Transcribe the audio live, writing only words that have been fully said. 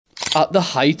At the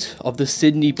height of the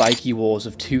Sydney Bikie Wars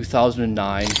of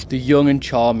 2009, the young and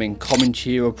charming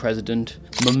Comanchero president,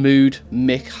 Mahmood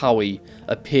Mick Hawi,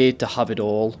 appeared to have it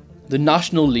all. The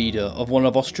national leader of one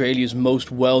of Australia's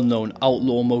most well-known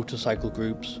outlaw motorcycle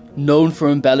groups, known for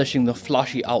embellishing the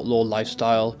flashy outlaw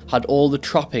lifestyle, had all the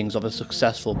trappings of a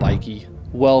successful bikie.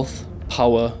 Wealth,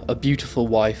 power, a beautiful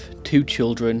wife, 2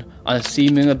 children, and a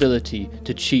seeming ability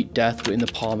to cheat death were in the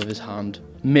palm of his hand.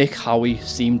 Mick Hawi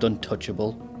seemed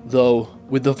untouchable. Though,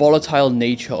 with the volatile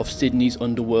nature of Sydney's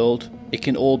underworld, it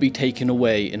can all be taken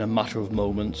away in a matter of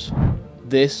moments.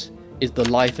 This is the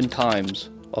life and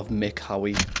times of Mick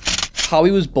Hawi.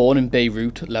 Hawi was born in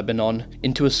Beirut, Lebanon,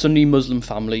 into a Sunni Muslim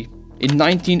family. In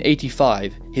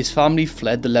 1985, his family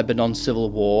fled the Lebanon Civil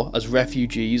War as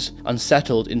refugees and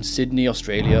settled in Sydney,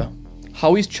 Australia.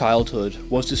 Hawi's childhood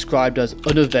was described as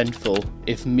uneventful,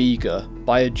 if meagre,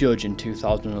 by a judge in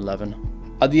 2011.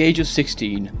 At the age of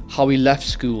 16, Hawi left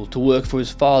school to work for his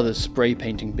father's spray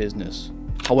painting business.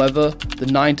 However, the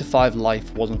 9-to-5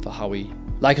 life wasn't for Hawi.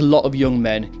 Like a lot of young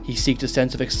men, he sought a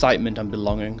sense of excitement and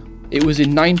belonging. It was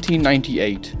in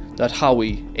 1998 that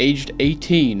Hawi, aged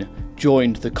 18,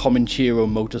 joined the Comanchero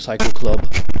Motorcycle Club.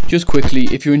 Just quickly,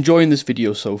 if you're enjoying this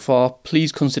video so far,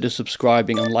 please consider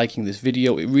subscribing and liking this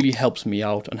video. It really helps me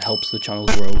out and helps the channel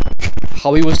grow.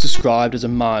 Hawi was described as a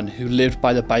man who lived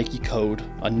by the bikie code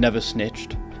and never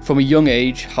snitched. From a young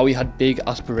age, Hawi had big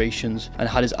aspirations and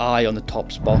had his eye on the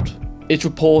top spot. It's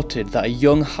reported that a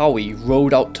young Hawi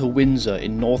rode out to Windsor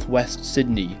in northwest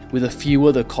Sydney with a few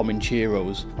other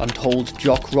Comancheros and told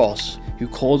Jock Ross, who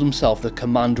called himself the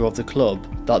commander of the club,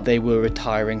 that they were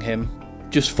retiring him.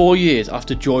 Just 4 years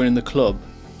after joining the club,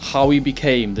 Hawi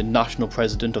became the national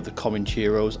president of the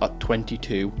Comancheros at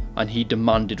 22, and he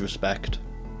demanded respect.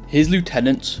 His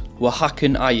lieutenants were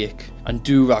Hakan Ayik and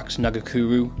Durax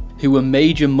Nagakuru, who were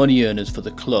major money earners for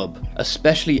the club,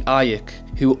 especially Ayik,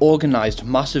 who organised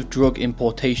massive drug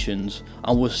importations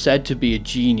and was said to be a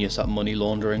genius at money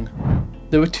laundering.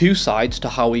 There were 2 sides to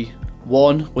Hawi.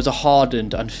 One was a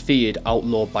hardened and feared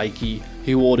outlaw bikie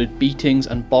who ordered beatings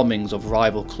and bombings of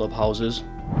rival clubhouses,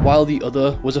 while the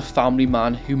other was a family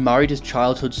man who married his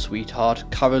childhood sweetheart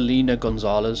Carolina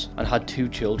Gonzalez and had 2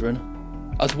 children.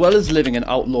 As well as living an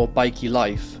outlaw bikie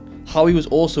life, Hawi was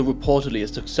also reportedly a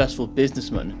successful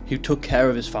businessman who took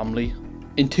care of his family.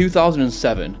 In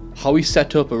 2007, Hawi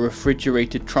set up a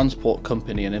refrigerated transport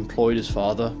company and employed his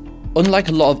father. Unlike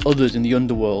a lot of others in the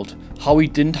underworld, Hawi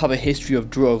didn't have a history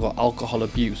of drug or alcohol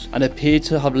abuse and appeared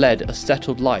to have led a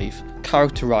settled life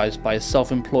characterised by his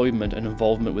self-employment and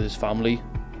involvement with his family.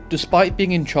 Despite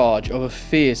being in charge of a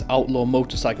fierce outlaw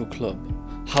motorcycle club,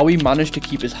 Hawi managed to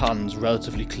keep his hands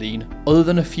relatively clean, other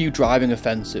than a few driving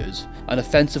offences, an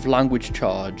offensive language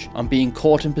charge, and being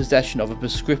caught in possession of a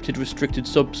prescripted restricted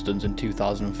substance in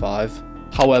 2005.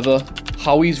 However,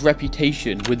 Hawi's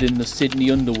reputation within the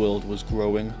Sydney underworld was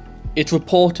growing. It's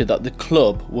reported that the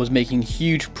club was making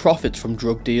huge profits from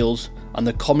drug deals, and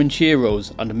the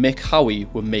Comancheros and Mick Hawi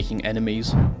were making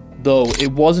enemies. Though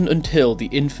it wasn't until the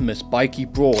infamous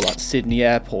bikie brawl at Sydney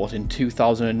Airport in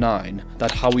 2009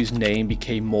 that Hawi's name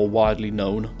became more widely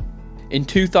known. In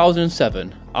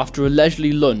 2007, after a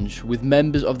leisurely lunch with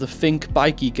members of the Fink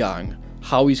bikie gang,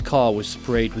 Hawi's car was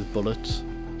sprayed with bullets.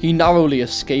 He narrowly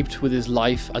escaped with his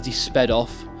life as he sped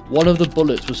off. One of the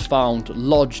bullets was found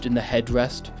lodged in the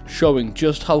headrest, showing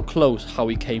just how close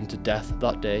Hawi came to death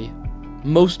that day.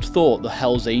 Most thought the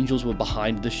Hells Angels were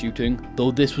behind the shooting, though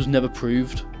this was never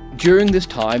proved. During this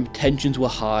time, tensions were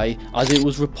high, as it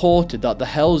was reported that the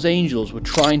Hells Angels were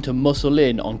trying to muscle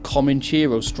in on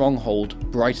Comanchero's stronghold,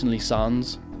 Brightonley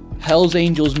Sands. Hells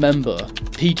Angels member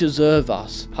Peter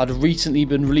Zervas had recently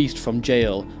been released from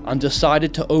jail and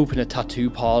decided to open a tattoo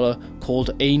parlour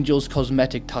called Angels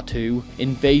Cosmetic Tattoo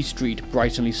in Bay Street,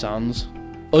 Brightonley Sands.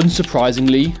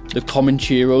 Unsurprisingly, the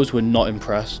Comancheros were not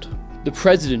impressed. The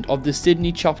president of the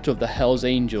Sydney chapter of the Hells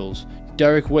Angels,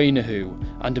 Derek Waynahu,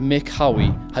 and Mick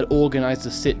Hawi had organised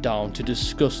a sit-down to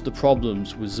discuss the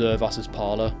problems with Zervas's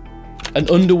parlour. An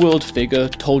underworld figure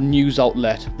told news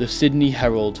outlet The Sydney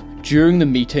Herald, during the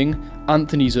meeting,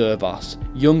 Anthony Zervas,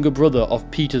 younger brother of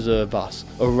Peter Zervas,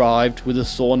 arrived with a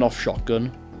sawn-off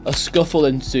shotgun. A scuffle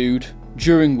ensued,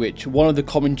 during which one of the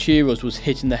Comancheros was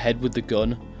hit in the head with the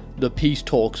gun. The peace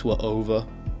talks were over.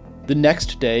 The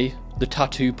next day, the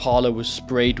tattoo parlour was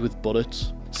sprayed with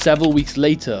bullets. Several weeks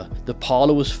later, the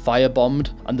parlour was firebombed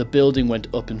and the building went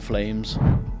up in flames.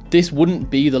 This wouldn't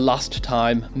be the last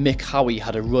time Mick Hawi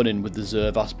had a run-in with the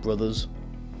Zervas brothers.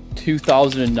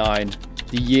 2009,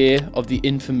 the year of the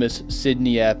infamous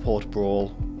Sydney Airport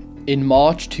brawl. In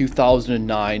March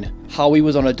 2009, Hawi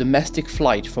was on a domestic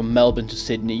flight from Melbourne to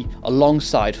Sydney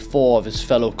alongside 4 of his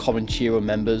fellow Comanchero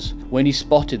members when he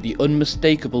spotted the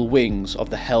unmistakable wings of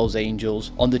the Hells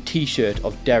Angels on the t-shirt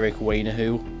of Derek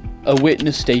Wainahu. A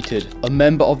witness stated, "A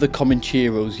member of the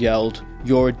Comancheros yelled,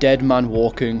 'You're a dead man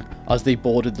walking,' as they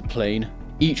boarded the plane.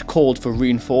 Each called for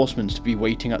reinforcements to be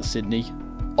waiting at Sydney."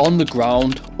 On the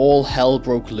ground, all hell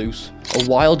broke loose. A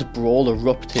wild brawl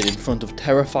erupted in front of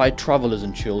terrified travellers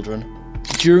and children.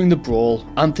 During the brawl,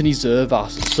 Anthony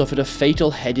Zervas suffered a fatal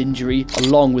head injury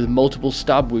along with multiple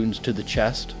stab wounds to the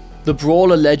chest. The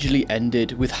brawl allegedly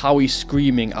ended with Hawi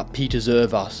screaming at Peter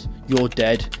Zervas, "You're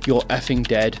dead, you're effing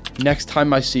dead. Next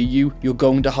time I see you, you're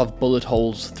going to have bullet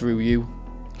holes through you."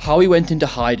 Hawi went into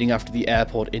hiding after the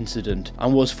airport incident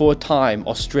and was for a time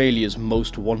Australia's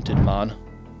most wanted man.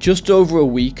 Just over a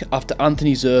week after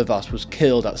Anthony Zervas was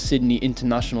killed at Sydney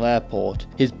International Airport,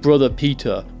 his brother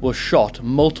Peter was shot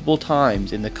multiple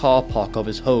times in the car park of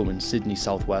his home in Sydney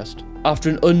southwest.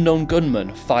 After an unknown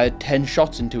gunman fired 10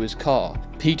 shots into his car,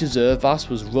 Peter Zervas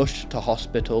was rushed to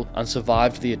hospital and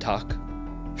survived the attack.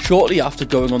 Shortly after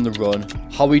going on the run,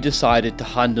 Hawi decided to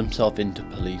hand himself in to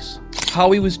police.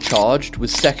 Hawi was charged with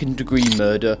second-degree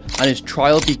murder and his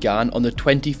trial began on the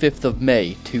 25th of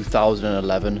May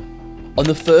 2011. On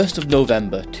the 1st of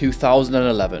November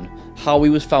 2011, Hawi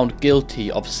was found guilty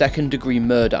of second-degree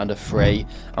murder and affray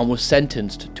and was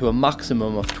sentenced to a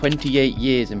maximum of 28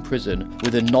 years in prison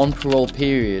with a non-parole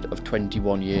period of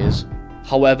 21 years.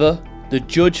 However, the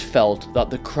judge felt that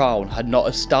the Crown had not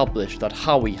established that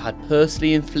Hawi had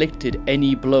personally inflicted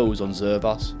any blows on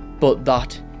Zervas, but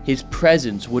that his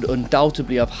presence would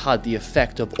undoubtedly have had the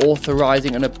effect of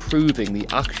authorising and approving the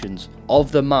actions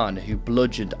of the man who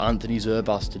bludgeoned Anthony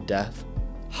Zervas to death.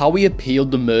 Hawi appealed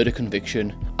the murder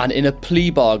conviction and in a plea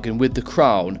bargain with the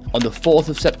Crown on the 4th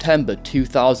of September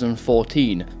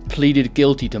 2014 pleaded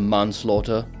guilty to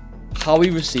manslaughter.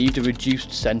 Hawi received a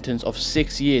reduced sentence of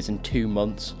 6 years and 2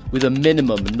 months with a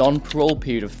minimum non-parole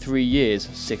period of 3 years,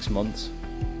 6 months.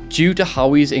 Due to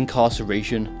Hawi's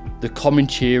incarceration, the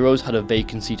Comancheros had a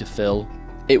vacancy to fill.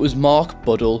 It was Mark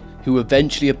Buddle who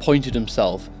eventually appointed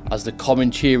himself as the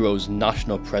Comancheros'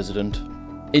 national president.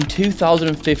 In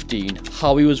 2015,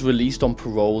 Hawi was released on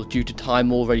parole due to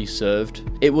time already served.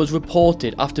 It was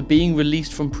reported after being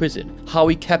released from prison,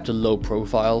 Hawi kept a low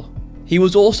profile. He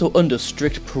was also under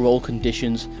strict parole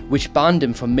conditions which banned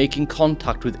him from making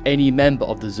contact with any member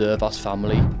of the Zervas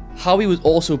family. Hawi was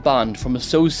also banned from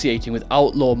associating with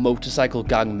outlaw motorcycle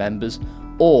gang members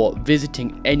or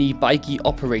visiting any Bikie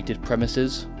operated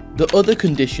premises. The other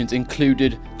conditions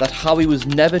included that Hawi was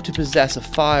never to possess a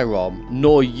firearm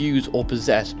nor use or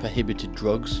possess prohibited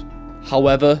drugs.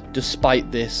 However,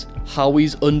 despite this,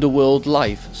 Hawi's underworld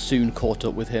life soon caught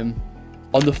up with him.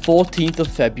 On the 14th of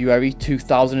February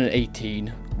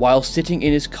 2018, while sitting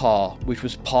in his car, which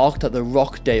was parked at the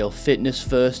Rockdale Fitness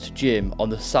First gym on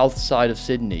the south side of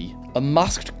Sydney, a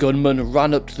masked gunman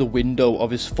ran up to the window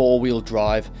of his four-wheel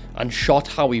drive and shot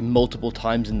Hawi multiple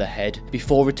times in the head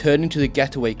before returning to the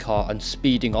getaway car and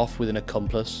speeding off with an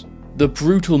accomplice. The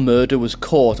brutal murder was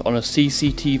caught on a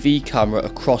CCTV camera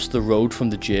across the road from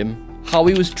the gym.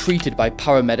 Hawi was treated by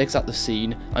paramedics at the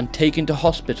scene and taken to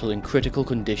hospital in critical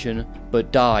condition,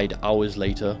 but died hours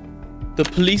later. The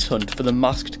police hunt for the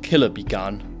masked killer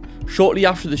began. Shortly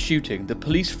after the shooting, the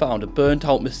police found a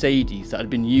burnt-out Mercedes that had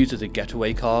been used as a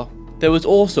getaway car. There was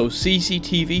also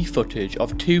CCTV footage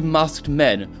of 2 masked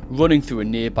men running through a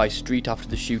nearby street after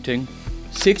the shooting.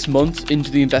 6 months into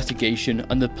the investigation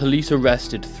and the police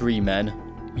arrested 3 men.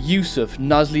 Yusuf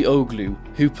Nazli Oglu,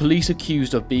 who police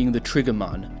accused of being the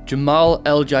triggerman, Jamal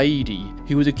El Jaidi,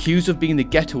 who was accused of being the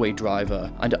getaway driver,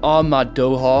 and Ahmad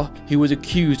Doha, who was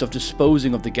accused of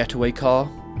disposing of the getaway car.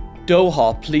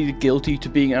 Doha pleaded guilty to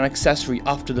being an accessory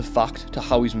after the fact to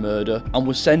Hawi's murder and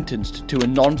was sentenced to a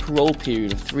non-parole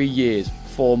period of 3 years,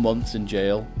 4 months in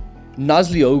jail.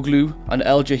 Nazli Oglu and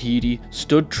El Jahidi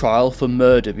stood trial for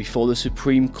murder before the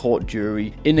Supreme Court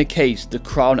jury in a case the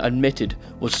Crown admitted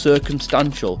was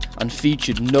circumstantial and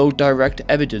featured no direct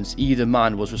evidence either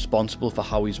man was responsible for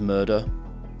Hawi's murder.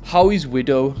 Hawi's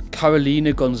widow,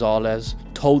 Carolina Gonzalez,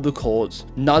 told the courts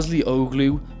Nazli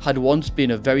Oglu had once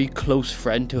been a very close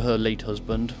friend to her late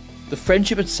husband. The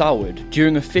friendship had soured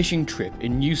during a fishing trip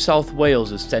in New South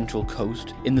Wales' Central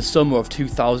Coast in the summer of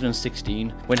 2016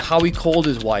 when Hawi called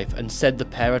his wife and said the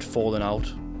pair had fallen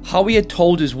out. Hawi had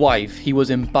told his wife he was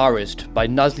embarrassed by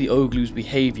Nazli Oglu's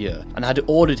behaviour and had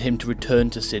ordered him to return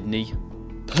to Sydney.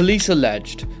 Police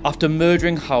alleged, after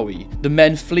murdering Hawi, the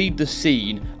men fled the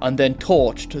scene and then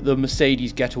torched the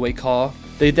Mercedes getaway car.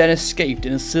 They then escaped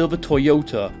in a silver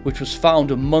Toyota which was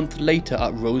found a month later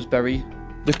at Rosebery.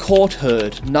 The court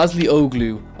heard Nazli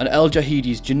Oglu and El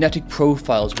Jahidi's genetic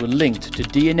profiles were linked to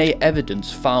DNA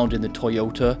evidence found in the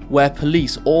Toyota, where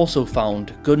police also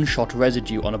found gunshot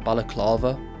residue on a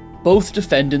balaclava. Both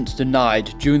defendants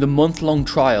denied during the month-long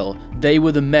trial they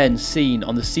were the men seen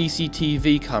on the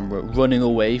CCTV camera running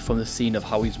away from the scene of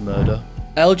Hawi's murder.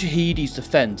 El Jahidi's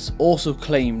defence also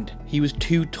claimed he was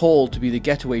too tall to be the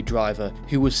getaway driver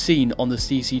who was seen on the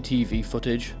CCTV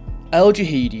footage. El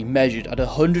Jahidi measured at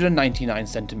 199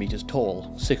 centimeters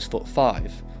tall,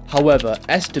 6'5". However,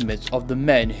 estimates of the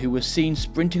men who were seen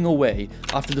sprinting away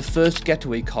after the first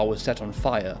getaway car was set on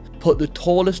fire put the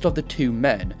tallest of the two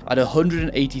men at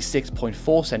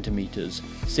 186.4 centimeters,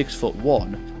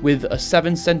 6'1", with a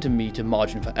 7 centimeter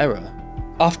margin for error.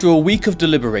 After a week of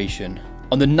deliberation,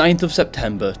 on the 9th of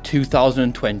September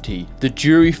 2020, the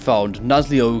jury found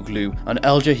Nazli Oglu and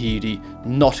El Jahidi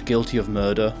not guilty of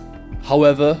murder.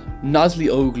 However, Nazli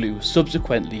Oglu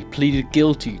subsequently pleaded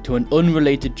guilty to an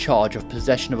unrelated charge of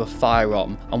possession of a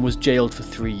firearm and was jailed for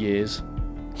 3 years.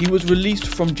 He was released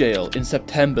from jail in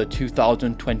September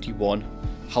 2021.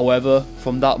 However,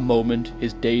 from that moment,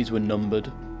 his days were numbered.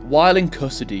 While in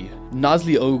custody,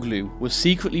 Nazli Oglu was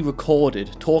secretly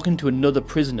recorded talking to another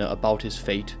prisoner about his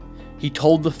fate. He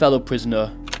told the fellow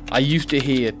prisoner, "I used to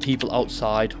hear people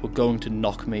outside were going to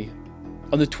knock me."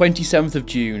 On the 27th of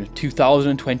June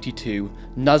 2022,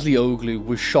 Nazli Oglu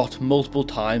was shot multiple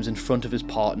times in front of his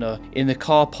partner in the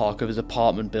car park of his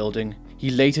apartment building. He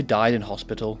later died in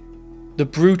hospital. The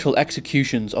brutal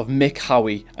executions of Mick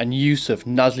Hawi and Yusuf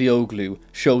Nazli Oglu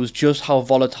shows just how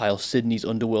volatile Sydney's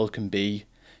underworld can be.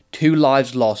 2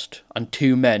 lives lost and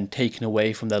 2 men taken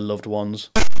away from their loved ones.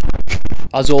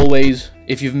 As always,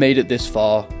 if you've made it this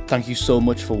far, thank you so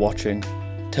much for watching.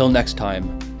 Till next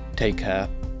time, take care.